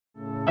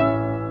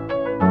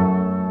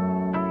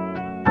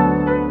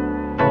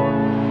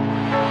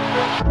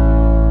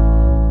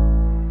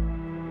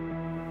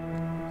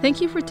Thank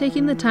you for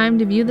taking the time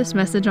to view this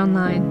message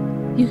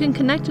online. You can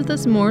connect with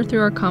us more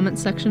through our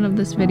comments section of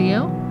this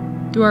video,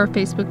 through our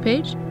Facebook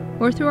page,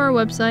 or through our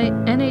website,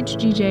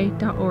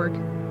 nhgj.org.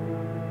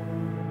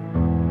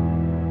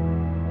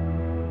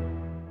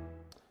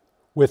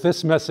 With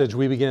this message,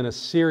 we begin a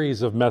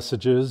series of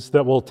messages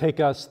that will take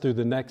us through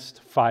the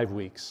next 5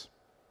 weeks.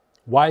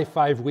 Why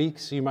 5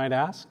 weeks, you might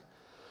ask?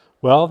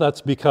 Well, that's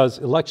because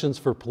elections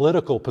for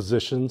political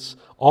positions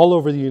all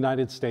over the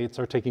United States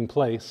are taking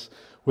place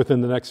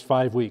within the next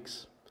 5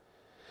 weeks.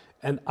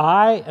 And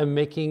I am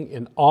making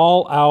an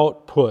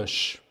all-out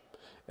push,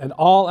 an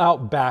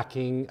all-out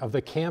backing of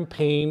the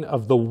campaign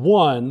of the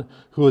one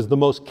who is the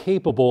most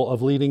capable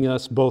of leading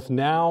us both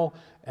now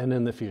and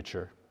in the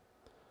future.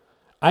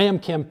 I am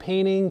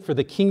campaigning for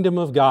the kingdom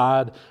of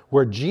God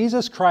where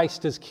Jesus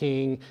Christ is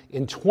king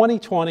in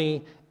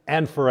 2020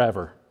 and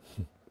forever.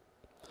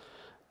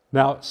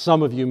 Now,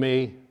 some of you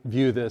may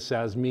view this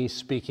as me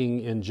speaking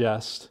in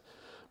jest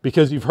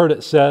because you've heard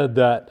it said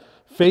that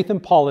faith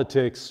and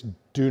politics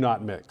do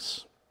not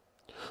mix,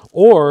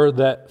 or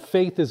that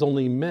faith is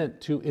only meant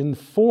to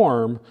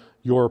inform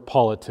your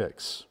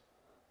politics,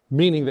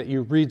 meaning that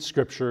you read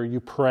scripture, you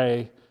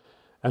pray,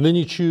 and then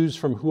you choose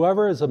from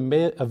whoever is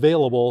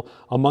available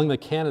among the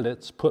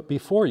candidates put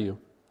before you.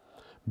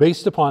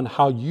 Based upon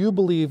how you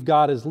believe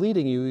God is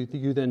leading you,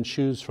 you then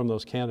choose from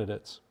those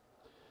candidates.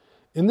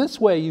 In this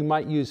way, you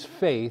might use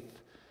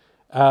faith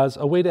as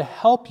a way to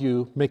help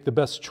you make the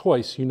best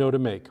choice you know to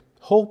make,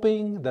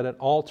 hoping that it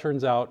all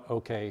turns out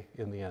okay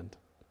in the end.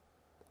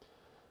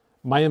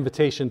 My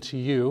invitation to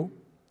you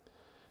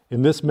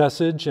in this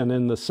message and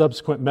in the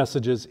subsequent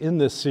messages in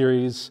this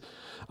series,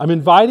 I'm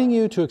inviting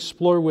you to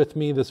explore with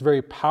me this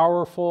very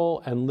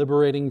powerful and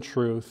liberating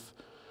truth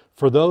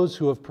for those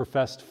who have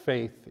professed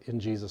faith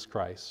in Jesus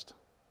Christ.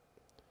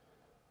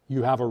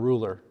 You have a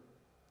ruler.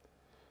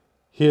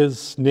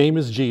 His name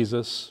is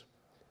Jesus,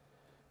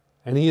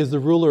 and he is the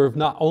ruler of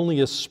not only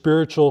a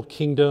spiritual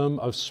kingdom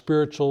of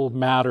spiritual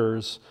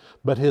matters,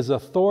 but his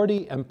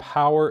authority and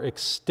power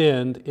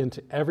extend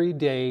into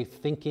everyday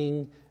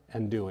thinking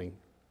and doing.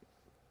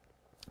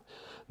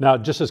 Now,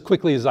 just as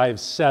quickly as I have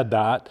said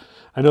that,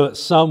 I know that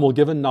some will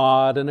give a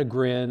nod and a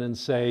grin and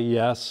say,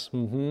 yes,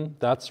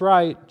 that's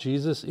right,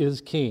 Jesus is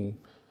king.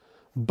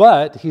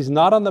 But he's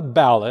not on the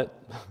ballot,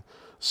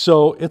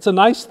 so it's a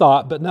nice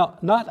thought, but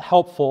not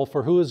helpful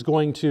for who is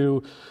going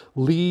to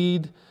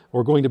lead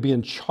or going to be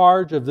in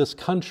charge of this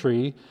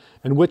country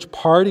and which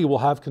party will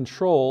have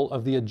control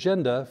of the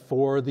agenda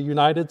for the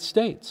United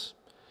States.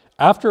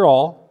 After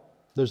all,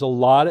 there's a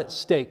lot at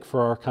stake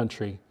for our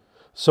country,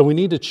 so we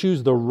need to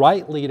choose the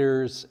right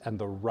leaders and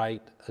the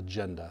right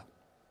agenda.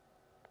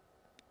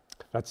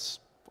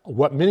 That's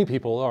what many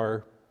people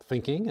are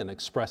thinking and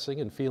expressing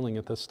and feeling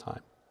at this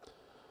time.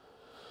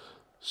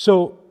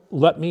 So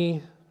let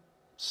me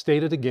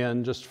state it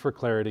again just for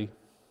clarity.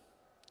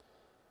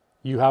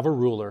 You have a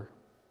ruler.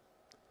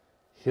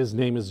 His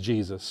name is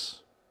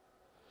Jesus.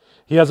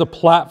 He has a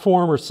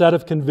platform or set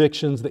of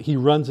convictions that he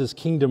runs his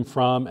kingdom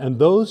from, and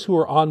those who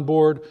are on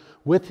board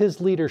with his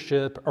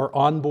leadership are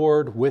on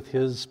board with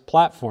his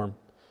platform.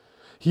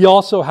 He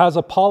also has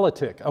a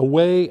politic, a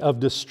way of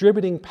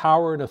distributing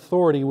power and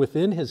authority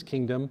within his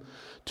kingdom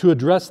to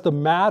address the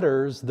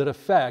matters that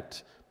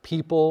affect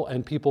people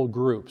and people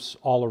groups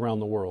all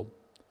around the world.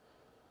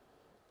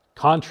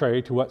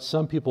 Contrary to what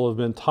some people have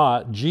been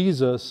taught,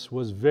 Jesus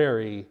was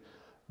very,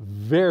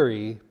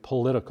 very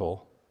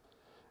political,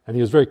 and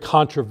he was very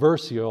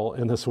controversial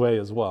in this way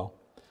as well.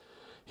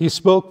 He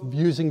spoke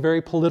using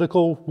very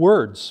political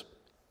words: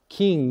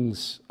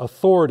 kings,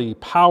 authority,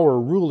 power,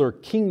 ruler,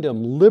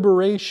 kingdom,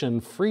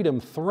 liberation, freedom,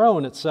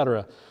 throne,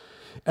 etc.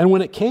 And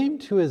when it came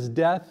to his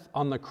death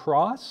on the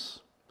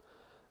cross,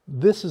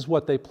 this is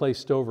what they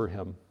placed over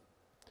him.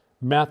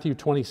 Matthew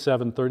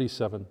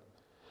 27:37.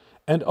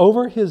 And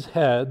over his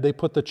head they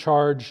put the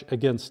charge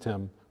against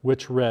him,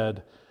 which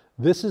read,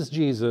 "This is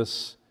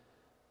Jesus,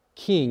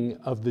 King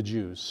of the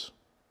Jews."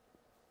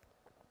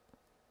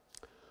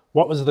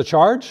 What was the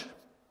charge?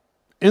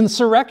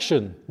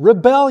 Insurrection,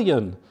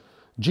 rebellion.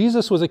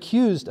 Jesus was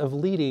accused of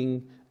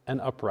leading an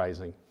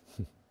uprising.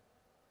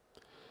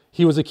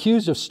 He was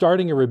accused of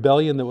starting a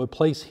rebellion that would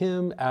place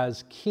him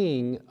as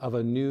king of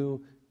a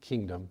new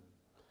kingdom.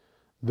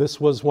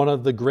 This was one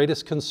of the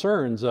greatest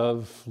concerns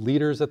of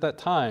leaders at that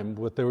time,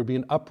 that there would be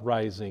an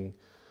uprising,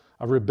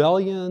 a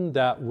rebellion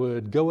that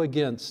would go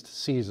against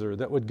Caesar,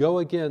 that would go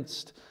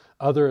against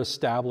other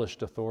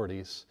established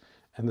authorities.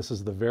 And this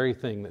is the very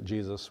thing that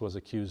Jesus was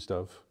accused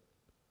of.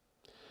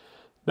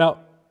 Now,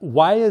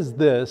 why is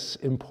this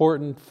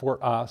important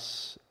for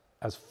us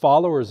as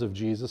followers of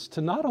Jesus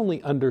to not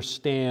only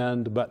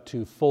understand, but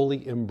to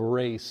fully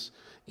embrace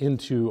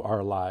into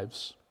our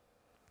lives?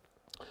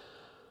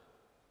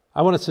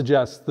 I want to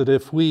suggest that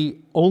if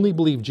we only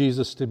believe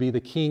Jesus to be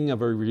the king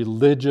of a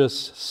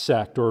religious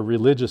sect or a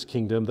religious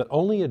kingdom that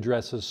only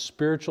addresses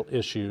spiritual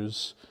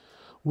issues,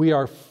 we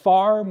are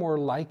far more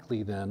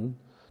likely then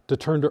to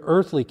turn to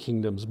earthly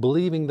kingdoms,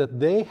 believing that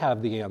they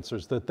have the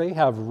answers, that they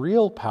have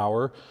real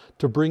power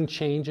to bring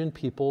change in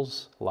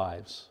people's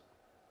lives.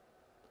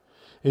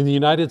 In the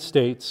United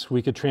States,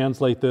 we could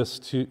translate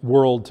this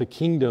world to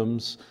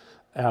kingdoms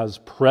as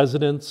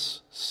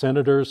presidents,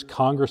 senators,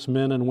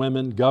 congressmen and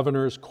women,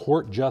 governors,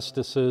 court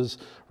justices,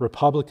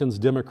 Republicans,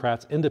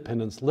 Democrats,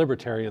 independents,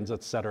 libertarians,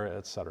 etc.,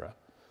 etc.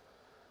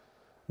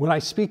 When I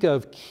speak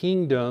of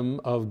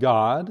kingdom of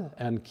God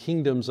and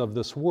kingdoms of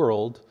this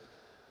world,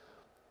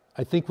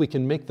 I think we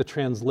can make the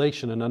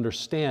translation and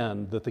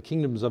understand that the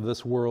kingdoms of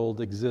this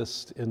world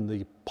exist in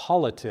the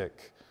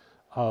politic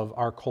of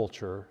our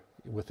culture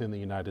within the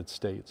United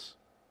States.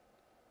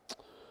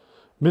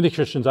 Many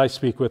Christians I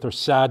speak with are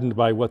saddened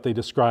by what they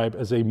describe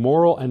as a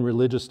moral and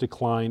religious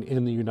decline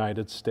in the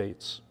United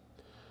States.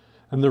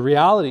 And the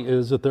reality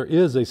is that there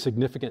is a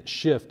significant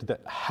shift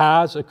that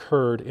has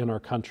occurred in our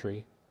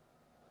country.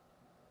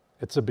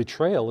 It's a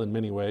betrayal in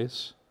many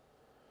ways,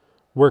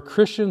 where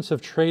Christians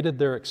have traded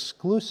their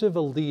exclusive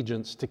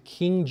allegiance to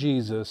King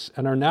Jesus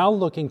and are now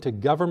looking to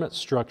government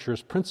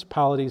structures,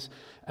 principalities,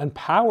 and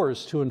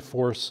powers to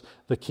enforce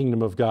the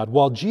kingdom of God,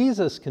 while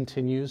Jesus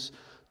continues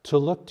to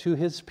look to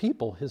his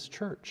people, his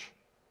church.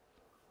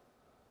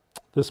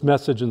 This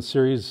message and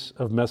series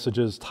of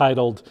messages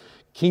titled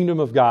Kingdom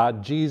of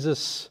God,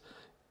 Jesus,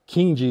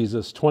 King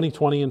Jesus,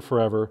 2020 and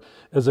Forever,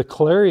 is a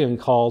clarion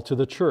call to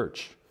the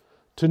church,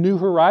 to New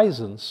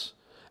Horizons,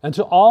 and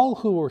to all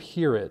who will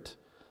hear it,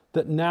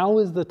 that now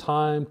is the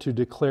time to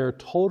declare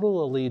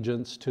total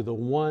allegiance to the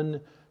one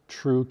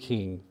true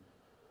King,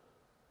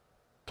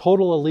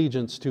 total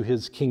allegiance to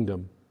his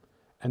kingdom,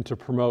 and to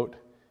promote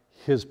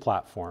his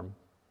platform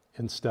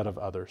instead of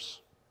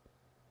others.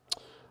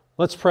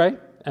 Let's pray.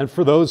 And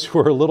for those who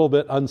are a little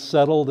bit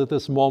unsettled at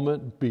this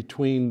moment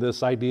between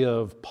this idea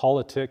of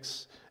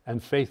politics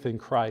and faith in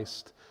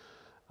Christ,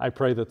 I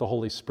pray that the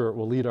Holy Spirit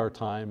will lead our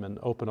time and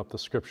open up the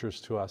scriptures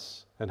to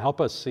us and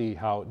help us see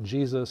how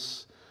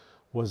Jesus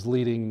was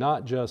leading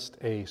not just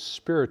a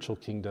spiritual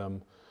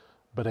kingdom,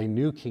 but a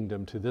new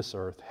kingdom to this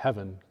earth,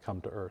 heaven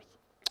come to earth.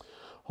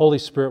 Holy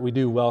Spirit, we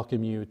do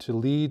welcome you to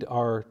lead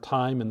our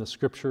time in the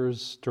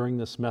scriptures during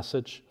this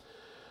message.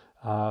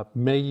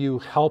 May you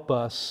help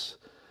us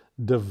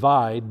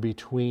divide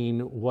between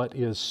what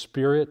is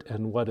spirit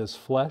and what is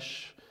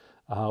flesh,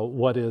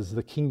 what is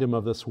the kingdom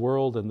of this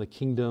world and the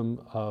kingdom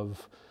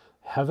of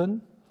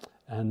heaven,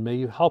 and may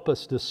you help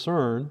us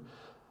discern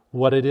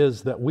what it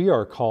is that we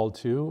are called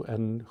to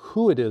and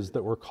who it is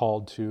that we're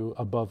called to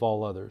above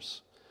all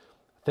others.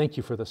 Thank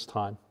you for this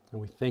time,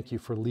 and we thank you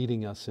for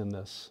leading us in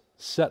this.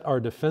 Set our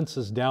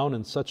defenses down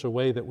in such a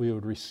way that we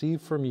would receive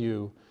from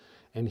you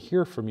and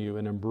hear from you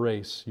and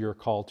embrace your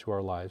call to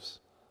our lives.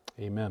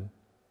 Amen.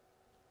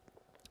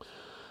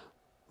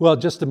 Well,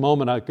 just a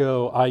moment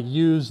ago, I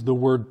used the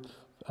word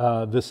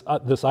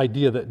this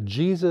idea that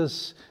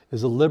Jesus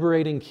is a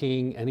liberating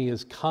king and he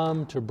has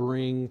come to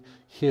bring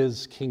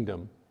his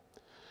kingdom.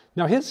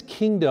 Now, his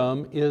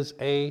kingdom is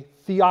a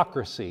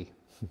theocracy.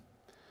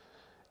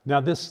 Now,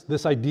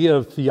 this idea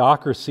of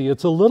theocracy,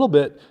 it's a little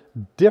bit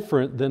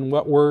different than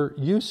what we're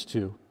used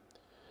to.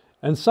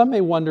 And some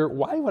may wonder,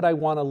 why would I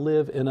want to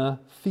live in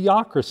a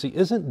theocracy?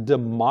 Isn't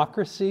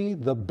democracy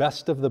the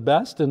best of the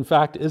best? In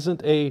fact,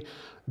 isn't a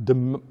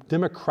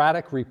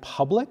democratic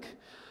republic,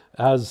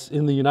 as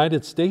in the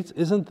United States,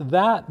 isn't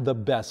that the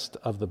best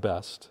of the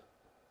best?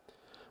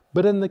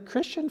 But in the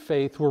Christian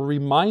faith, we're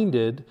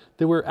reminded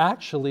that we're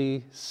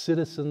actually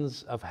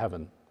citizens of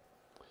heaven.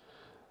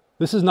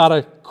 This is not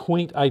a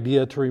quaint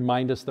idea to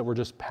remind us that we're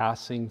just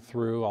passing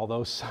through,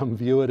 although some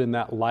view it in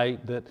that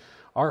light, that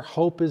our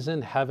hope is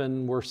in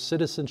heaven, where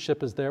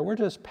citizenship is there, we're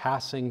just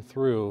passing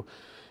through.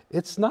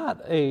 It's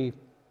not a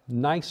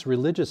nice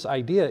religious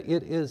idea.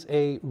 It is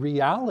a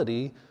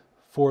reality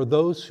for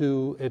those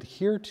who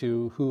adhere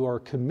to, who are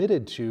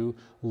committed to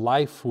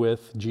life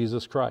with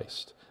Jesus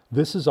Christ.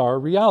 This is our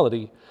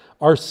reality.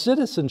 Our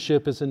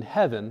citizenship is in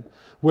heaven,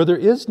 where there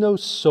is no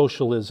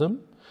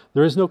socialism,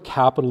 there is no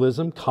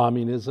capitalism,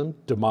 communism,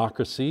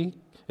 democracy,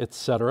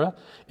 etc.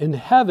 In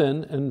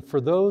heaven, and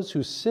for those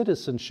whose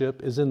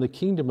citizenship is in the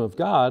kingdom of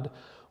God,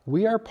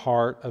 we are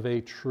part of a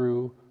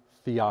true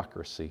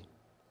theocracy.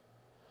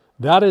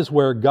 That is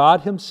where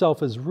God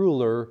himself is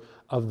ruler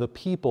of the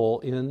people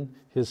in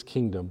his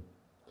kingdom.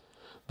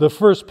 The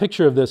first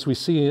picture of this we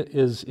see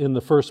is in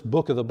the first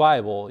book of the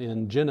Bible,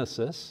 in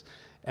Genesis,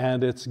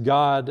 and it's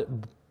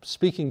God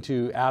speaking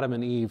to Adam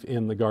and Eve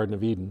in the Garden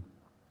of Eden.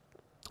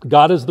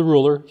 God is the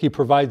ruler. He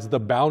provides the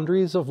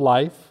boundaries of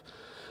life.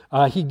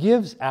 He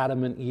gives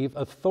Adam and Eve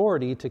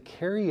authority to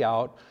carry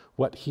out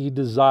what he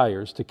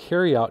desires, to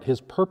carry out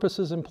his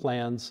purposes and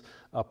plans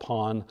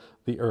upon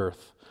the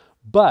earth.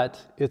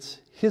 But it's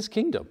his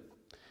kingdom.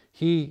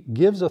 He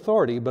gives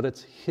authority, but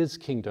it's his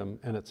kingdom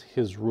and it's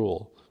his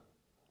rule.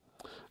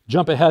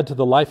 Jump ahead to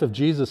the life of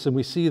Jesus, and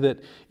we see that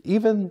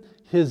even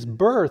his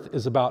birth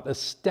is about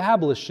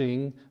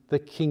establishing the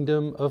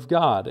kingdom of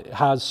God. It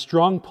has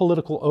strong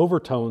political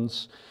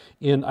overtones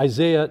in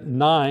Isaiah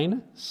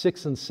 9,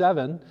 6 and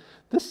 7.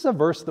 This is a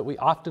verse that we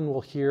often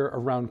will hear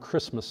around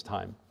Christmas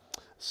time.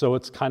 So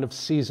it's kind of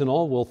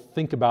seasonal. We'll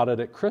think about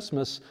it at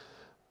Christmas.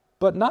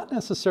 but not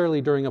necessarily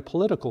during a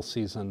political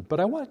season. But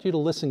I want you to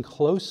listen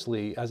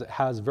closely, as it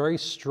has very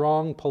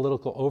strong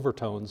political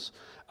overtones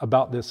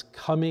about this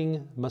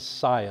coming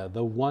Messiah,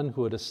 the one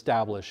who would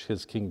establish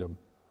his kingdom.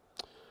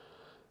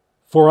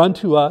 For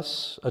unto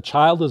us a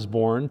child is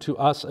born, to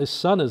us a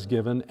son is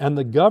given, and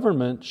the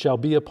government shall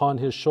be upon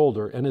his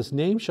shoulder, and his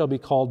name shall be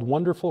called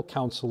Wonderful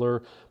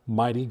Counselor,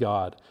 Mighty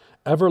God,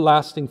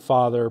 Everlasting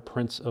Father,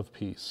 Prince of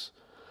Peace.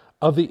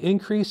 Of the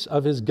increase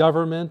of his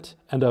government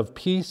and of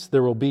peace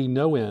there will be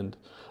no end,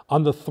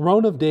 on the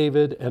throne of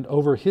David and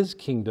over his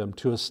kingdom,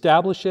 to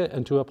establish it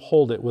and to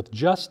uphold it with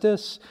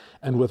justice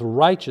and with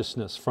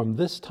righteousness from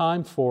this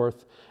time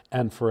forth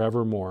and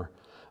forevermore.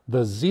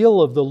 The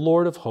zeal of the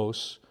Lord of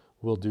hosts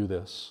will do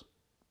this.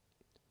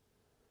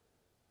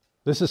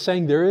 This is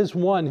saying there is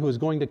one who is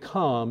going to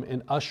come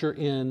and usher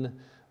in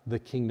the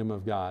kingdom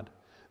of God.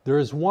 There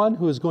is one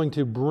who is going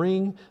to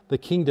bring the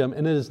kingdom,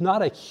 and it is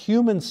not a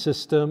human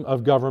system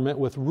of government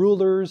with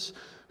rulers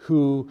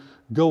who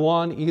go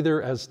on either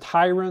as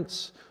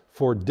tyrants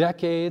for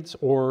decades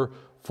or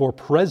for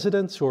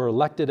presidents who are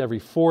elected every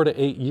 4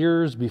 to 8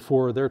 years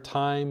before their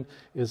time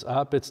is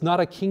up. It's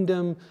not a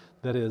kingdom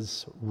that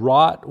is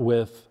wrought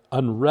with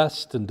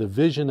unrest and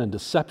division and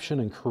deception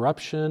and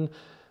corruption.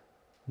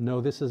 No,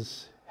 this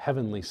is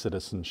heavenly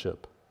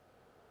citizenship.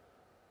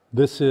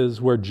 This is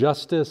where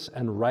justice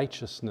and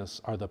righteousness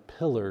are the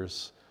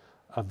pillars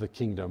of the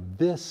kingdom.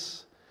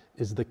 This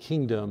is the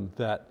kingdom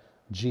that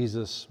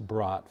Jesus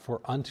brought.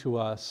 For unto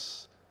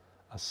us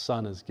a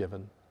son is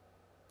given,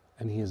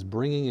 and he is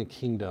bringing a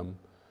kingdom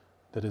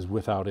that is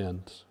without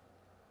end.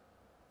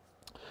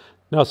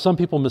 Now, some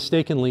people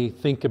mistakenly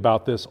think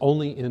about this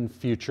only in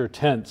future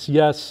tense.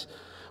 Yes,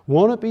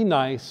 won't it be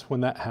nice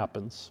when that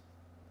happens?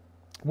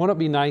 Won't it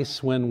be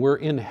nice when we're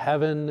in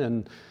heaven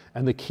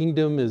and the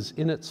kingdom is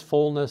in its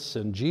fullness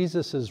and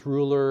Jesus is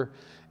ruler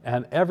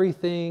and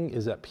everything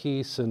is at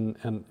peace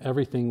and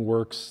everything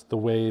works the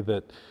way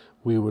that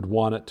we would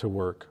want it to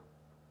work?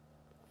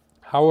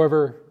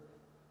 However,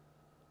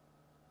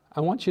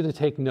 I want you to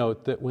take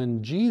note that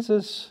when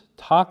Jesus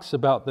talks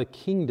about the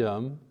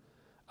kingdom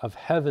of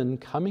heaven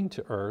coming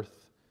to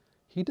earth,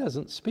 he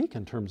doesn't speak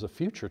in terms of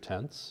future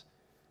tense.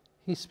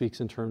 He speaks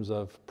in terms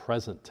of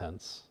present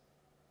tense.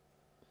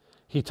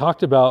 He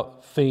talked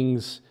about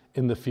things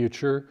in the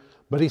future,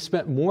 but he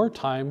spent more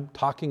time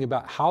talking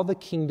about how the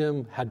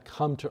kingdom had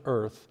come to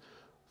earth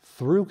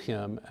through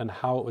him and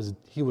how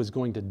he was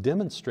going to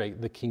demonstrate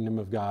the kingdom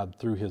of God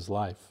through his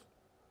life.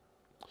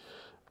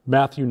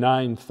 Matthew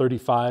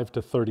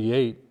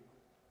 9:35-38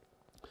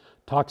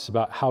 talks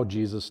about how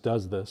Jesus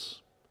does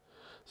this.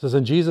 It says,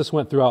 "And Jesus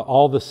went throughout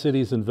all the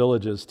cities and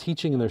villages,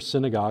 teaching in their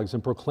synagogues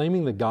and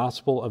proclaiming the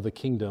gospel of the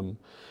kingdom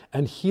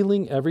and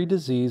healing every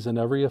disease and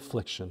every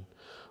affliction.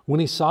 When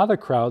he saw the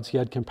crowds, he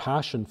had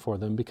compassion for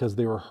them because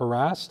they were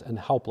harassed and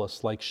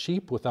helpless like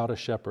sheep without a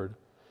shepherd.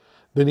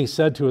 Then he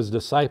said to his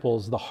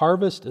disciples, 'The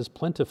harvest is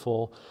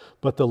plentiful,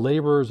 but the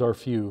laborers are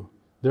few.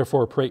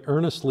 Therefore pray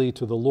earnestly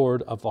to the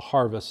Lord of the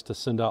harvest to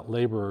send out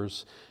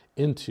laborers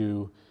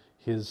into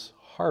his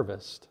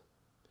harvest.'"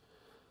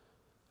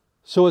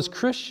 So as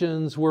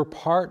Christians, we're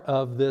part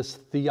of this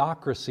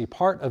theocracy,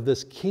 part of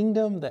this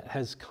kingdom that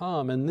has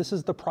come. And this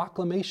is the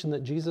proclamation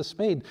that Jesus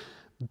made.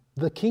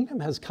 The kingdom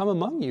has come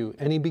among you.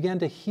 And he began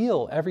to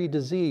heal every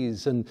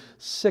disease and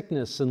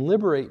sickness and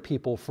liberate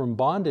people from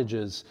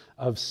bondages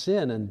of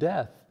sin and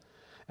death.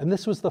 And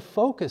this was the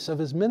focus of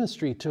his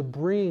ministry, to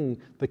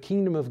bring the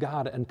kingdom of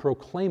God and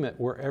proclaim it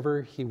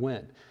wherever he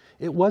went.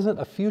 It wasn't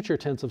a future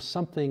tense of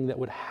something that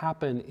would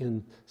happen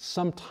in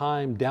some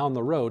time down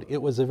the road.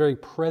 It was a very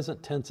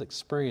present tense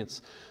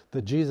experience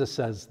that Jesus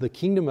says, the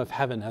kingdom of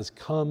heaven has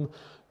come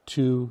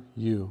to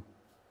you.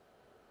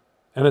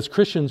 And as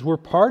Christians, we're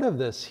part of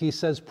this. He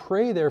says,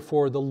 pray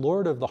therefore the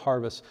Lord of the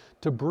harvest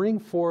to bring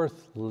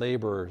forth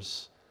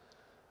laborers,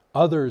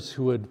 others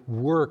who would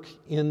work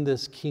in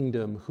this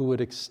kingdom, who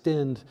would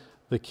extend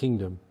the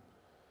kingdom.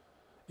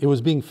 It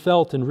was being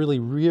felt in really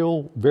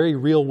real, very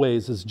real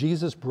ways as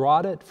Jesus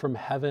brought it from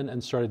heaven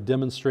and started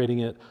demonstrating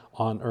it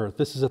on earth.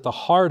 This is at the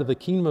heart of the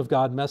kingdom of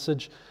God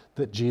message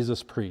that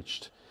Jesus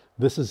preached.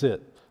 This is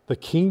it. The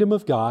kingdom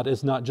of God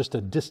is not just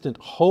a distant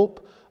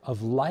hope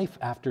of life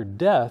after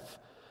death.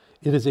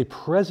 It is a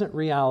present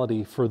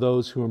reality for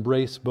those who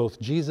embrace both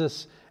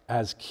Jesus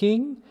as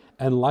King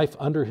and life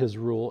under his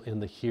rule in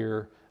the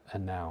here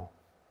and now.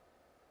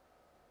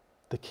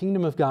 The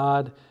kingdom of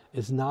God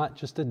is not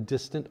just a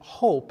distant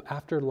hope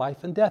after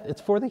life and death.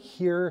 It's for the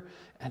here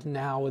and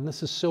now. And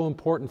this is so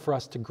important for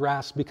us to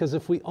grasp, because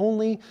if we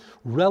only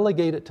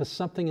relegate it to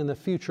something in the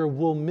future,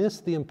 we'll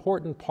miss the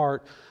important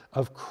part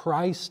of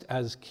Christ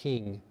as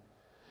King,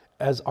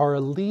 as our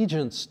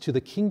allegiance to the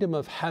kingdom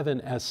of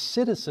heaven, as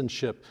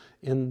citizenship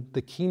in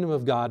the kingdom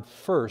of God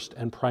first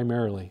and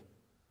primarily.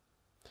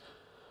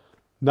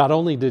 Not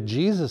only did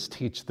Jesus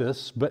teach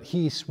this, but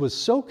he was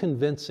so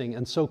convincing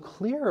and so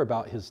clear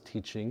about his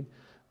teaching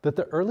that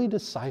the early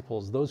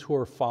disciples, those who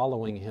are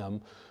following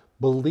him,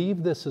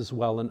 believed this as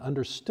well and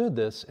understood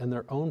this in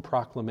their own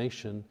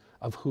proclamation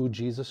of who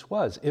Jesus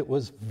was. It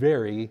was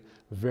very,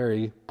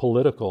 very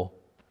political.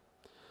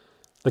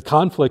 The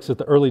conflicts that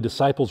the early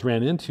disciples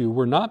ran into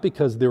were not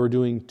because they were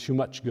doing too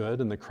much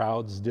good and the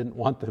crowds didn't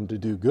want them to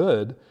do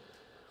good.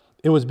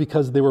 It was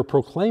because they were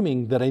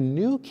proclaiming that a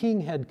new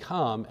king had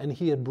come and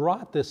he had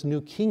brought this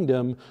new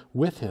kingdom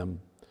with him.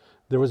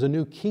 There was a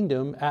new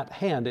kingdom at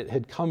hand. It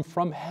had come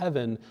from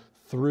heaven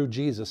through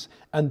Jesus.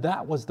 And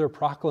that was their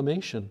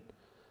proclamation.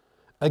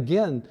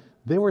 Again,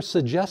 they were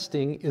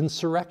suggesting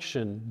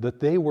insurrection, that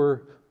they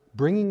were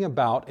bringing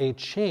about a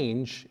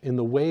change in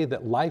the way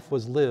that life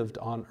was lived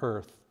on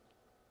earth.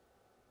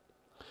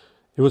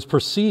 It was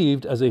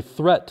perceived as a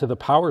threat to the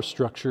power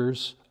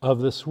structures of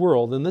this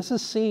world. And this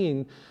is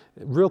seen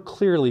real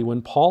clearly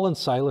when Paul and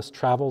Silas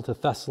travel to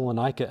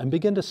Thessalonica and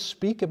begin to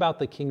speak about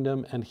the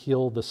kingdom and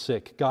heal the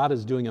sick. God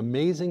is doing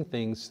amazing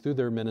things through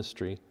their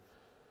ministry.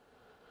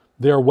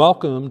 They are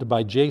welcomed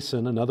by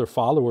Jason, another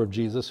follower of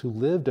Jesus who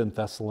lived in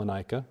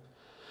Thessalonica.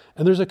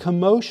 And there's a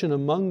commotion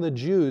among the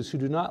Jews who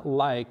do not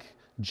like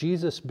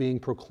Jesus being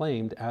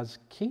proclaimed as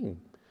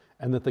king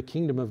and that the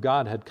kingdom of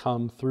God had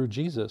come through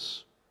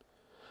Jesus.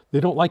 They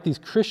don't like these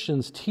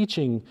Christians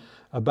teaching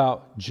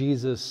about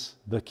Jesus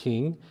the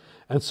King.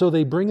 And so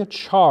they bring a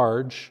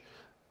charge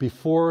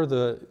before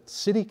the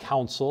city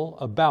council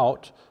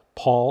about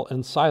Paul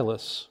and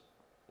Silas.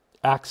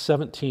 Acts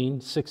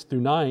 17, 6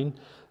 through 9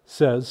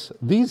 says,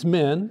 "These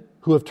men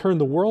who have turned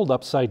the world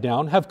upside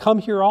down have come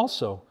here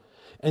also.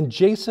 And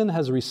Jason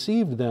has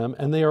received them,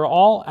 and they are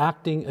all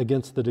acting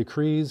against the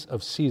decrees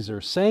of Caesar,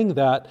 saying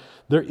that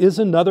there is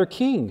another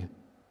king,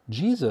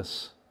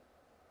 Jesus."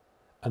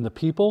 And the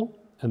people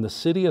and the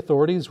city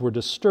authorities were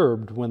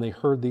disturbed when they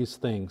heard these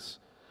things.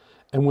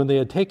 And when they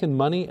had taken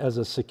money as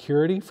a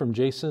security from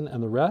Jason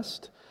and the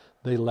rest,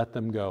 they let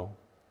them go.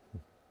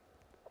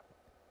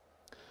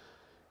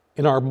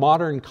 In our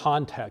modern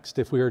context,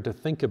 if we were to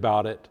think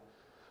about it,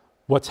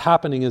 what's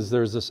happening is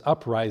there's this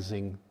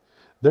uprising.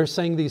 They're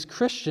saying these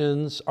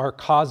Christians are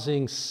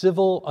causing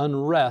civil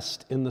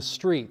unrest in the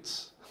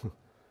streets.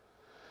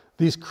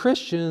 These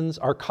Christians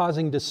are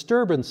causing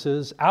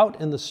disturbances out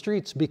in the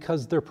streets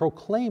because they're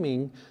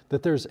proclaiming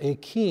that there's a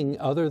king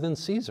other than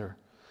Caesar.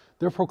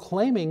 They're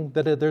proclaiming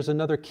that there's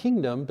another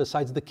kingdom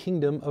besides the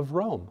kingdom of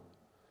Rome.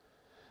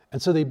 And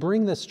so they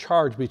bring this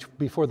charge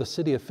before the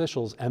city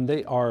officials, and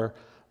they are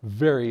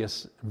very,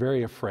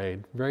 very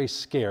afraid, very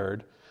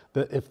scared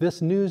that if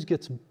this news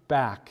gets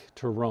back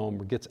to Rome,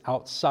 or gets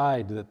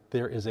outside that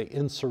there is an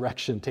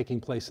insurrection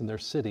taking place in their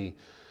city,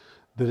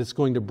 that it's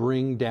going to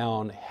bring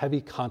down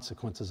heavy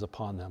consequences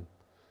upon them.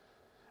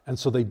 And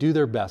so they do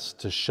their best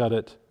to shut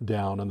it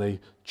down, and they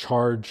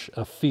charge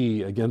a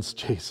fee against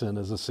Jason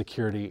as a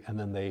security, and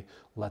then they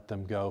let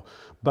them go.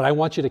 But I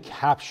want you to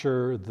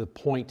capture the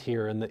point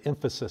here and the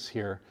emphasis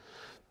here,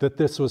 that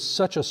this was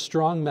such a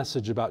strong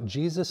message about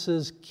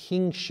Jesus's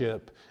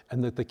kingship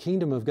and that the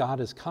kingdom of God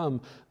has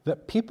come,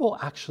 that people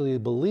actually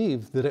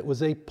believed that it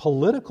was a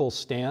political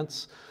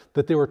stance,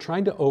 that they were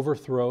trying to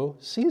overthrow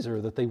Caesar,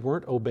 that they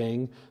weren't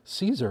obeying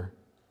Caesar.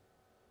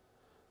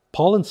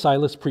 Paul and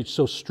Silas preached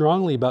so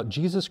strongly about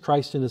Jesus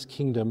Christ and his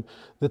kingdom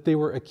that they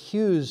were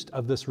accused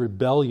of this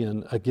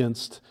rebellion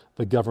against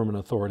the government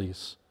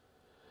authorities.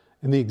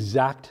 And the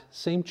exact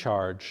same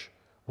charge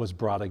was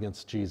brought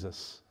against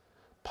Jesus.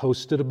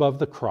 Posted above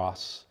the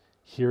cross,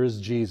 here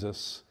is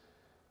Jesus,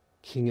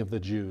 King of the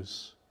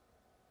Jews.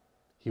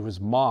 He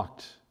was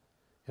mocked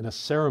in a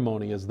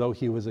ceremony as though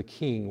he was a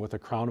king with a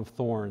crown of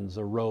thorns,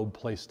 a robe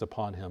placed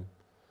upon him.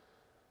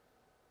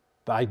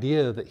 The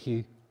idea that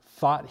he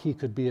thought he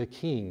could be a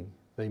king,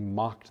 they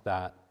mocked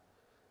that.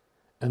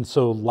 And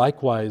so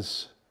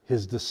likewise,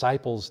 his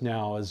disciples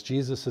now, as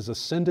Jesus has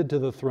ascended to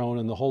the throne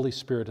and the Holy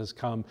Spirit has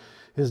come,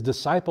 his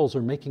disciples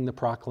are making the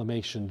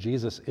proclamation,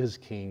 Jesus is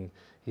king,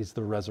 he's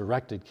the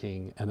resurrected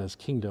king, and his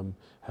kingdom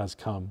has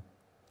come.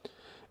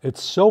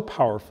 It's so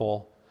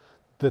powerful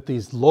that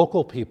these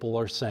local people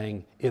are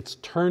saying, it's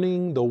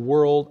turning the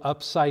world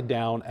upside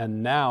down,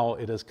 and now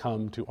it has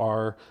come to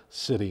our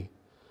city.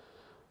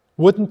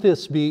 Wouldn't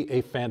this be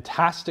a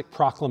fantastic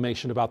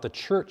proclamation about the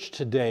church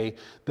today,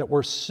 that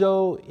we're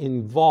so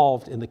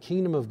involved in the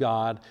kingdom of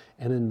God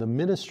and in the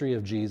ministry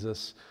of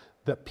Jesus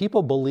that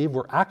people believe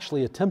we're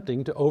actually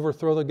attempting to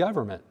overthrow the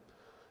government?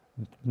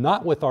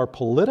 Not with our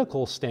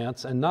political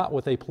stance and not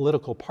with a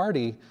political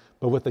party,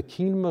 but with the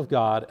kingdom of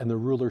God and the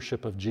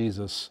rulership of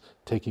Jesus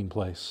taking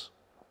place.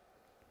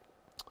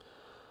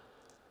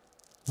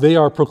 They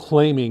are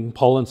proclaiming,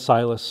 Paul and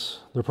Silas,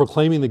 they're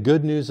proclaiming the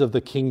good news of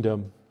the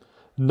kingdom,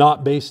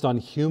 not based on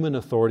human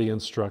authority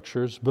and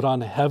structures, but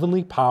on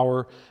heavenly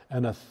power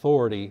and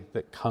authority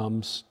that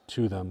comes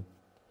to them.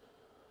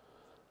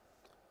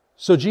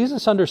 So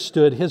Jesus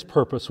understood his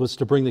purpose was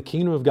to bring the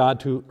kingdom of God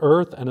to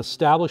earth and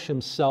establish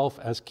himself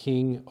as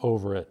king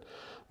over it.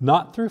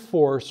 Not through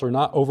force or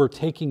not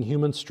overtaking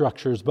human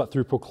structures, but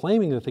through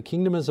proclaiming that the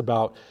kingdom is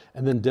about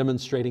and then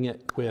demonstrating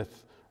it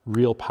with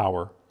real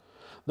power.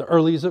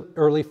 The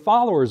early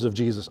followers of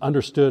Jesus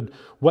understood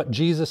what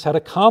Jesus had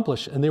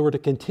accomplished, and they were to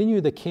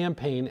continue the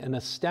campaign and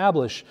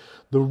establish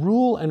the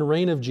rule and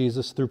reign of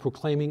Jesus through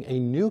proclaiming a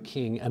new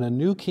king, and a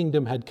new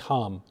kingdom had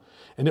come.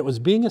 And it was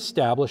being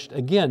established,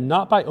 again,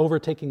 not by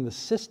overtaking the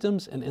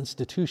systems and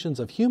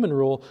institutions of human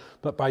rule,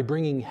 but by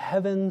bringing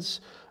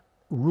heaven's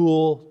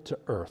rule to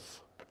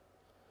earth.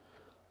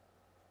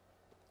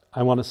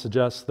 I want to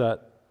suggest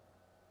that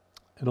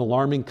an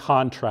alarming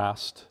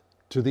contrast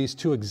to these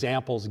two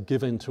examples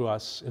given to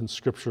us in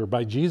Scripture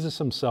by Jesus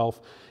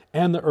himself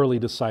and the early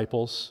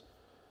disciples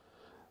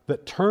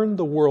that turned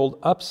the world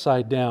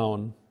upside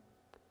down.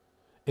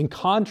 In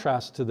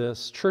contrast to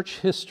this, church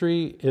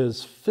history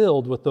is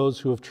filled with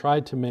those who have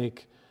tried to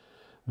make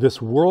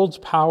this world's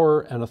power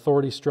and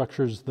authority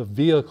structures the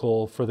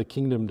vehicle for the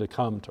kingdom to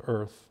come to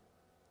earth.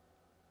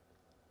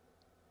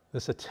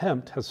 This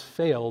attempt has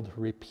failed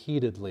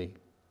repeatedly.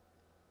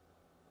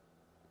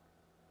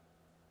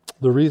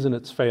 The reason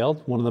it's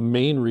failed, one of the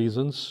main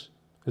reasons,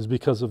 is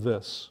because of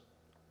this.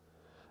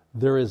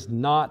 There is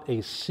not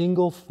a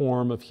single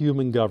form of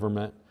human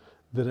government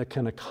that it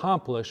can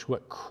accomplish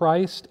what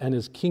Christ and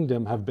his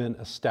kingdom have been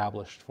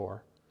established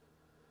for.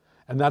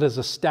 And that is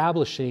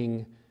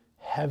establishing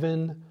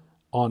heaven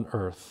on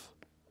earth.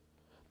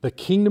 The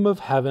kingdom of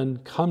heaven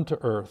come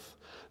to earth.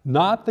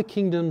 Not the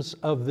kingdoms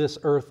of this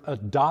earth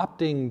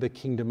adopting the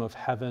kingdom of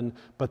heaven,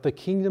 but the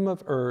kingdom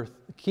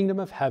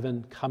of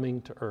heaven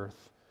coming to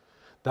earth.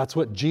 That's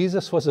what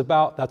Jesus was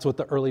about. That's what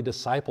the early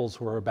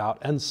disciples were about.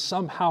 And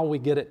somehow we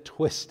get it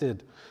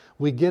twisted.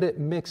 We get it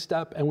mixed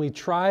up, and we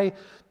try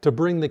to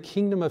bring the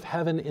kingdom of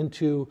heaven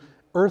into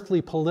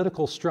earthly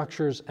political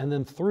structures, and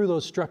then through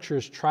those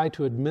structures try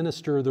to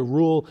administer the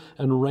rule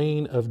and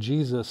reign of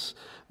Jesus.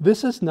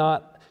 This is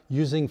not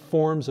using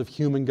forms of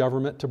human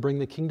government to bring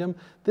the kingdom.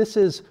 This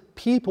is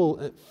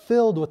people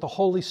filled with the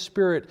Holy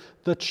Spirit,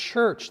 the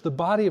church, the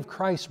body of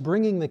Christ,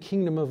 bringing the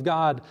kingdom of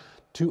God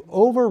to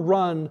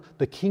overrun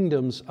the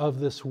kingdoms of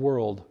this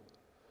world,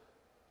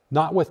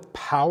 not with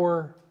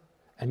power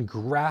and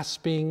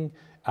grasping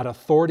at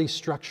authority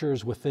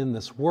structures within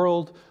this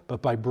world,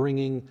 but by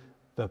bringing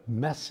the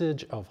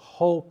message of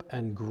hope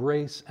and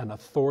grace and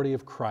authority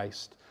of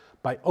Christ,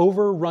 by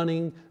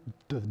overrunning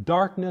the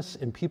darkness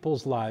in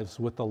people's lives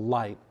with the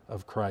light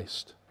of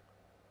Christ.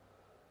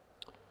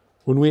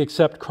 When we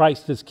accept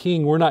Christ as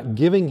King, we're not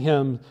giving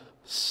him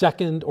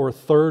second or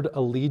third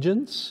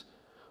allegiance.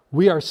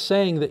 We are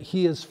saying that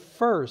he is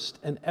first,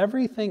 and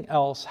everything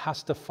else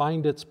has to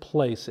find its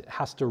place. It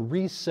has to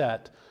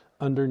reset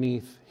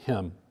underneath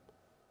him.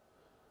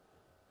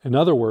 In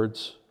other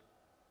words,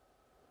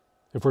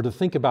 if we're to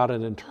think about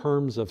it in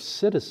terms of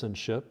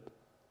citizenship,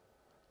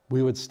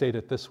 we would state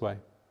it this way.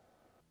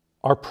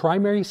 Our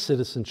primary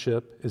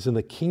citizenship is in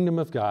the kingdom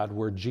of God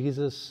where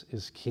Jesus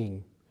is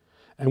king.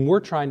 And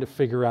we're trying to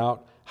figure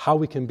out how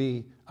we can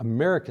be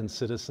American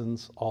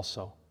citizens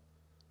also.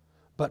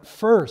 But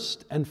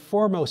first and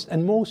foremost,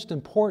 and most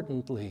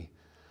importantly,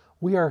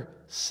 we are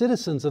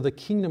citizens of the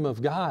kingdom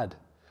of God,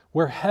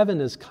 where heaven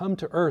has come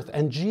to earth,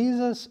 and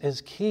Jesus is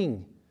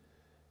king.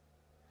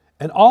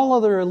 And all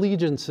other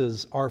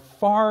allegiances are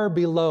far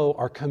below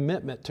our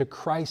commitment to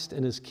Christ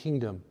and his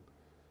kingdom.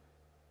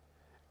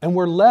 And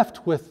we're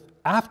left with,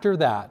 after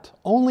that,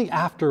 only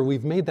after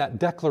we've made that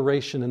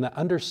declaration and that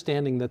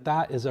understanding that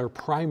that is our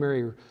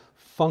primary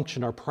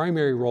function, our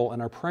primary role,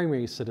 and our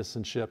primary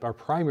citizenship, our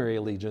primary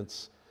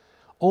allegiance,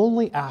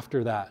 only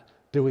after that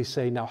do we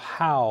say, now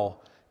how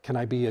can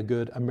I be a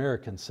good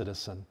American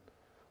citizen?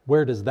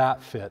 Where does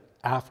that fit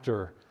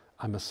after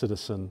I'm a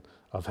citizen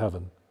of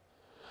heaven?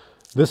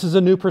 This is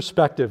a new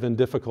perspective and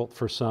difficult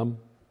for some.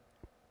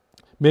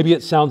 Maybe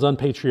it sounds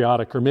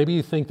unpatriotic, or maybe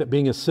you think that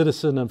being a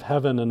citizen of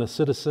heaven and a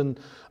citizen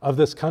of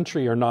this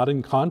country are not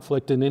in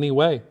conflict in any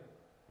way.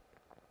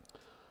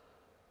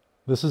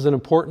 This is an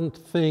important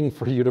thing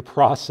for you to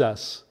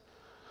process,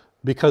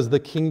 because the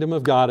kingdom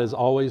of God is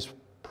always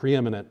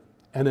preeminent,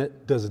 and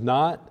it does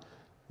not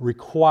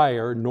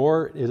require,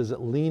 nor is it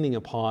leaning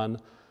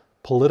upon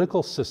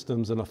political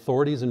systems and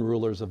authorities and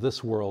rulers of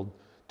this world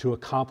to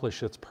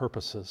accomplish its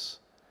purposes.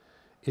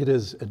 It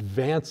is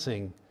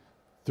advancing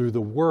through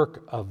the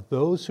work of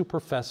those who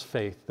profess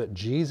faith that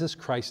Jesus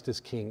Christ is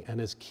King and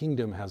his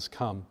kingdom has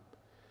come.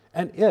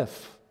 And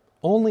if,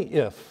 only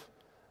if,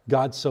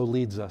 God so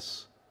leads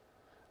us,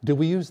 do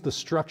we use the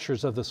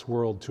structures of this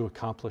world to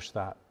accomplish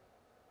that.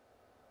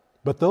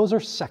 But those are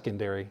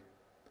secondary,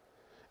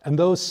 and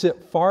those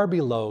sit far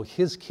below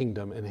his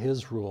kingdom and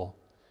his rule,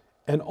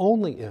 and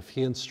only if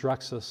he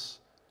instructs us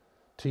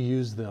to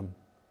use them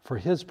for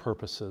his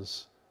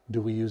purposes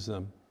do we use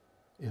them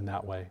in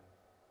that way.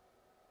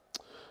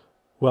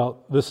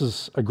 Well, this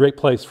is a great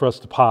place for us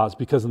to pause,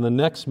 because in the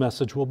next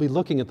message we'll be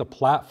looking at the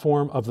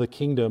platform of the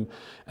kingdom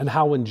and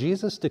how when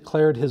Jesus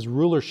declared his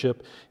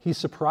rulership, he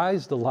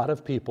surprised a lot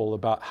of people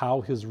about how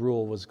his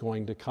rule was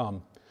going to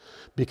come,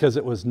 because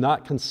it was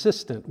not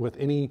consistent with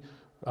any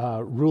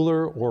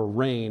ruler or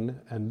reign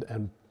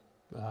and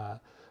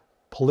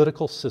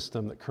political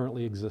system that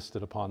currently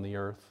existed upon the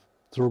earth.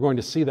 So we're going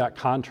to see that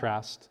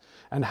contrast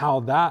and how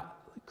that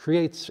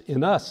creates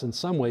in us, in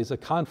some ways, a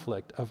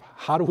conflict of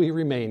how do we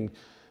remain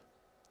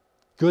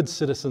good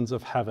citizens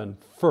of heaven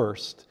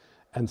first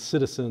and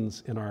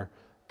citizens in our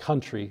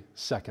country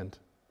second.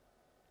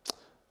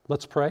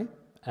 Let's pray,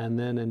 and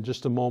then in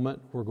just a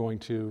moment, we're going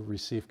to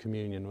receive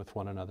communion with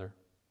one another.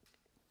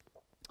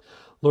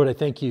 Lord, I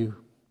thank you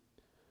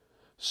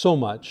so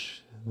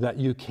much that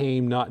you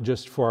came not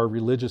just for our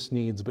religious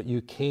needs, but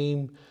you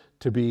came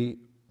to be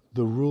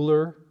the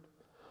ruler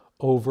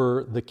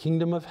over the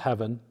kingdom of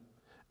heaven,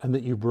 and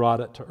that you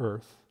brought it to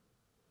earth.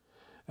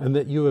 And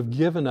that you have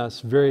given us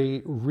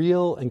very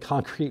real and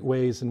concrete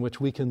ways in which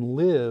we can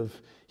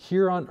live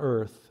here on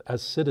earth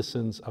as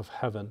citizens of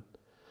heaven.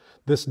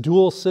 This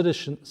dual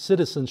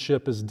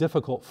citizenship is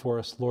difficult for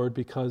us, Lord,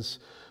 because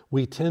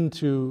we tend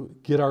to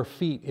get our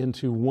feet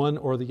into one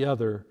or the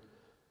other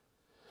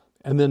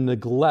and then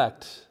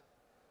neglect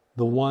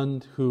the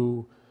one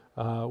who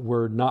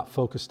we're not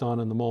focused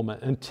on in the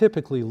moment. And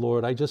typically,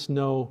 Lord, I just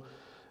know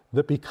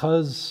that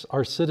because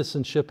our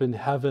citizenship in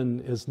heaven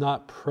is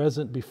not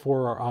present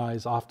before our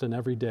eyes often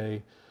every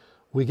day,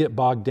 we get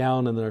bogged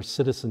down in our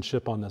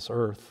citizenship on this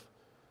earth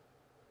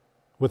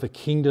with the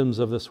kingdoms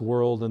of this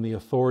world and the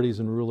authorities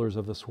and rulers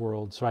of this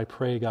world. So I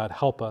pray, God,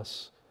 help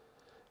us.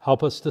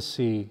 Help us to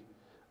see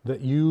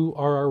that you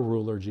are our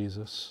ruler,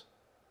 Jesus,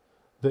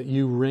 that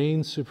you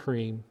reign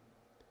supreme,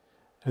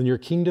 and your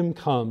kingdom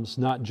comes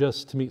not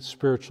just to meet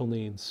spiritual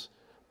needs,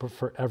 but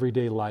for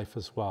everyday life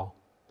as well.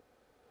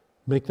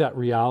 Make that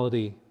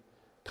reality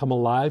come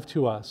alive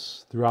to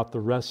us throughout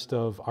the rest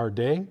of our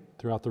day,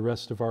 throughout the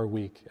rest of our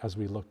week as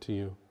we look to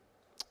you.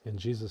 In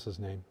Jesus'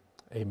 name,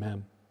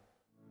 amen.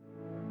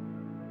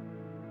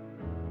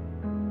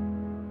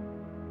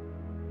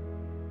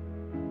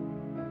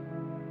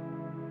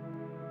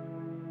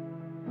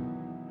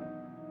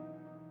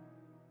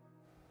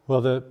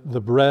 Well,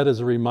 the bread is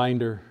a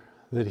reminder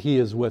that he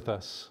is with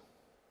us.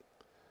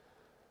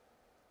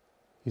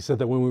 He said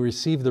that when we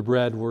receive the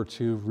bread, we're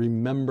to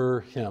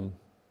remember him.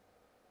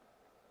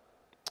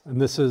 And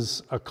this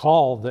is a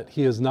call that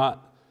he is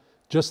not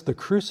just the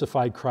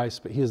crucified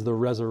Christ, but he is the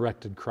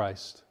resurrected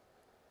Christ,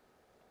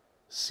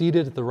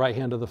 seated at the right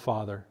hand of the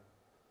Father.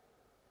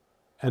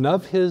 And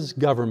of his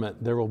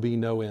government, there will be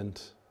no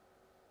end.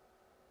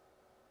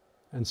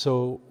 And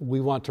so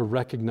we want to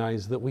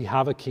recognize that we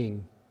have a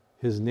king.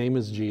 His name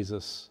is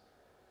Jesus.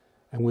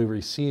 And we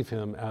receive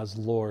him as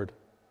Lord.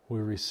 We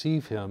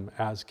receive him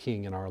as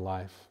King in our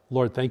life.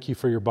 Lord, thank you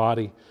for your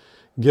body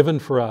given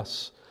for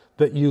us,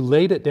 that you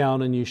laid it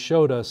down and you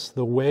showed us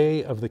the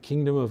way of the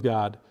kingdom of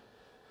God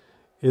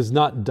is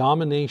not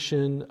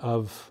domination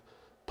of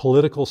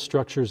political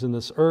structures in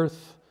this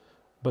earth,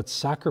 but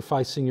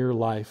sacrificing your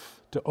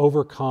life to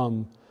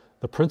overcome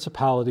the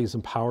principalities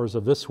and powers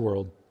of this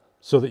world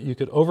so that you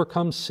could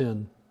overcome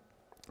sin,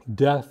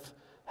 death,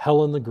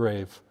 hell, and the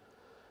grave,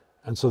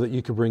 and so that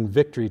you could bring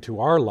victory to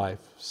our life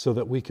so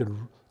that we could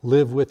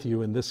live with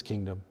you in this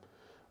kingdom.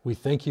 We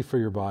thank you for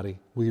your body.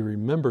 We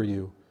remember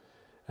you,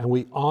 and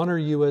we honor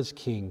you as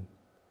King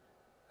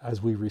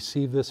as we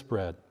receive this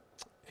bread.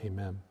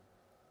 Amen.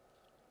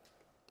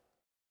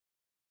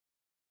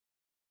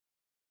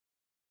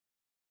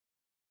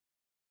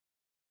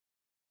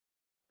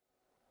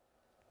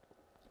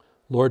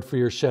 Lord, for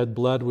your shed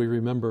blood, we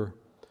remember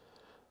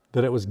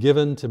that it was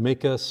given to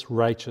make us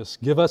righteous.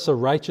 Give us a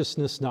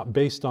righteousness not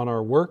based on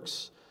our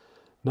works,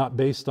 not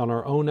based on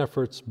our own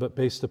efforts, but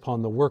based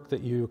upon the work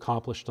that you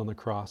accomplished on the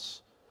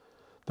cross.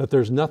 That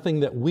there's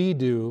nothing that we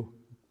do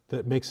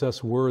that makes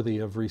us worthy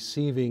of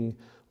receiving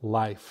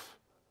life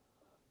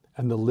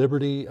and the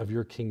liberty of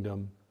your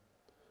kingdom.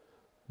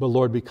 But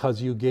Lord,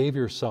 because you gave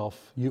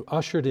yourself, you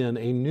ushered in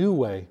a new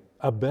way,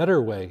 a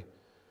better way,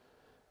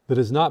 that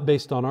is not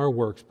based on our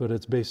works, but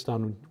it's based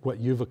on what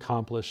you've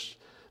accomplished.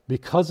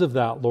 Because of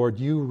that, Lord,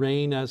 you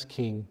reign as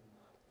King.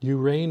 You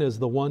reign as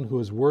the one who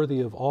is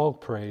worthy of all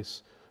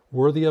praise,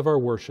 worthy of our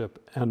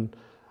worship and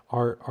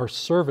our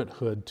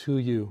servanthood to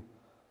you.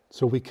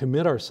 So we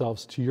commit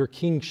ourselves to your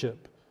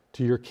kingship,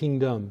 to your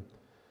kingdom,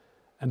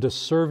 and to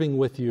serving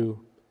with you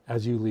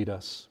as you lead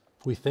us.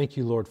 We thank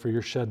you, Lord, for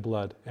your shed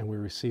blood, and we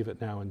receive it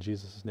now in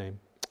Jesus' name.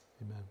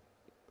 Amen.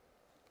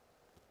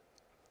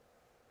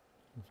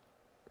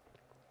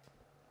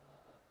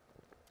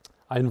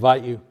 I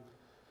invite you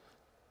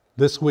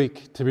this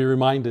week to be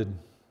reminded,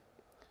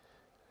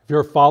 if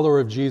you're a follower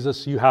of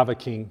Jesus, you have a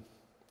king.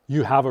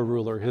 You have a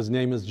ruler. His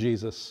name is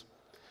Jesus.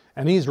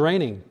 And he's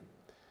reigning.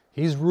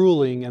 He's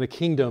ruling in a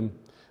kingdom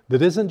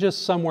that isn't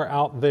just somewhere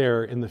out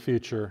there in the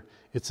future.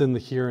 It's in the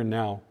here and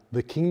now.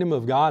 The kingdom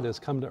of God has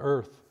come to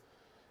earth.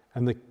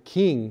 And the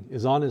king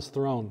is on his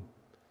throne.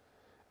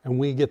 And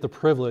we get the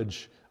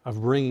privilege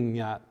of bringing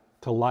that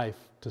to life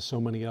to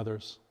so many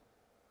others.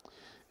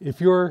 If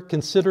you're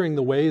considering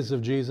the ways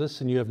of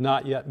Jesus and you have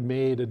not yet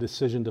made a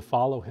decision to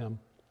follow him,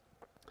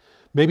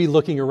 maybe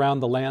looking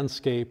around the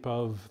landscape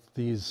of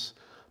these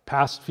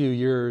past few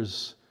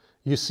years,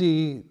 you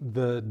see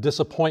the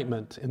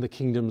disappointment in the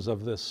kingdoms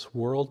of this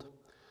world.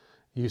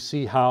 You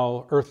see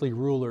how earthly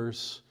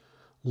rulers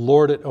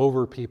lord it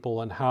over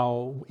people, and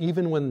how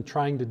even when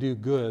trying to do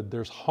good,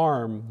 there's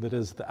harm that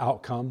is the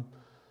outcome,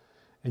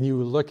 and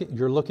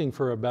you're looking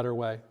for a better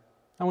way.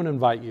 I want to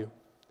invite you.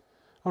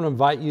 I want to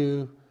invite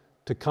you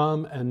to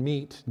come and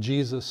meet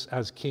Jesus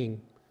as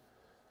King,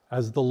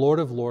 as the Lord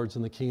of Lords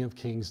and the King of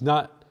Kings,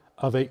 not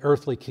of an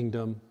earthly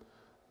kingdom,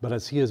 but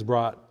as He has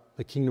brought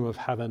the kingdom of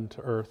heaven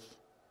to earth.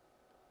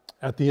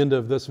 At the end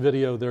of this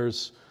video,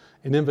 there's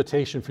an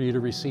invitation for you to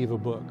receive a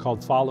book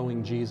called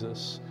Following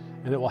Jesus,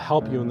 and it will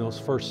help you in those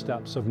first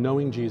steps of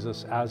knowing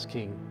Jesus as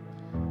King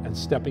and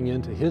stepping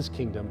into His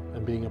kingdom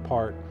and being a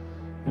part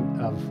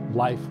of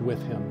life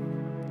with Him.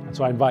 And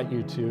so I invite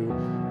you to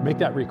make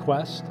that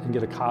request and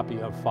get a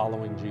copy of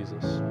Following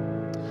Jesus.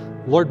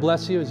 Lord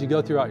bless you as you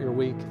go throughout your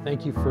week.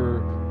 Thank you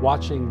for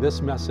watching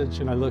this message,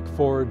 and I look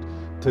forward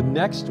to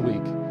next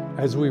week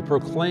as we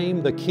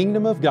proclaim the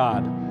kingdom of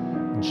God,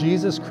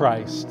 Jesus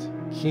Christ,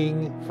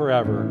 King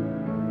forever.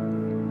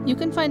 You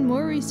can find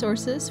more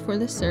resources for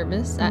this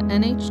service at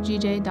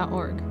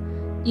nhgj.org.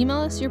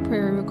 Email us your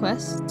prayer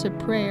requests to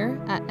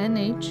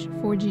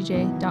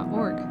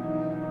prayer@nh4gj.org.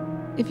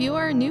 If you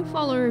are a new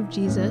follower of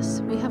Jesus,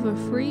 we have a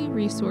free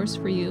resource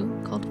for you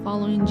called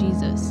Following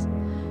Jesus.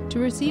 To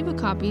receive a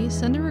copy,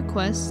 send a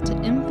request to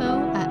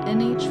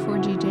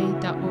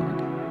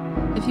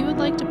info@nh4gj.org. If you would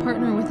like to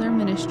partner with our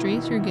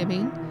ministry through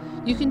giving,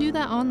 you can do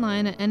that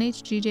online at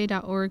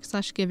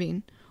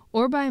nhgj.org/giving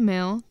or by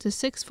mail to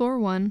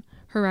 641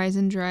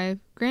 Horizon Drive,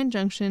 Grand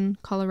Junction,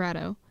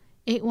 Colorado,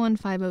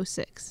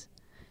 81506.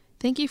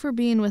 Thank you for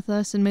being with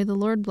us, and may the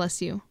Lord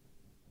bless you.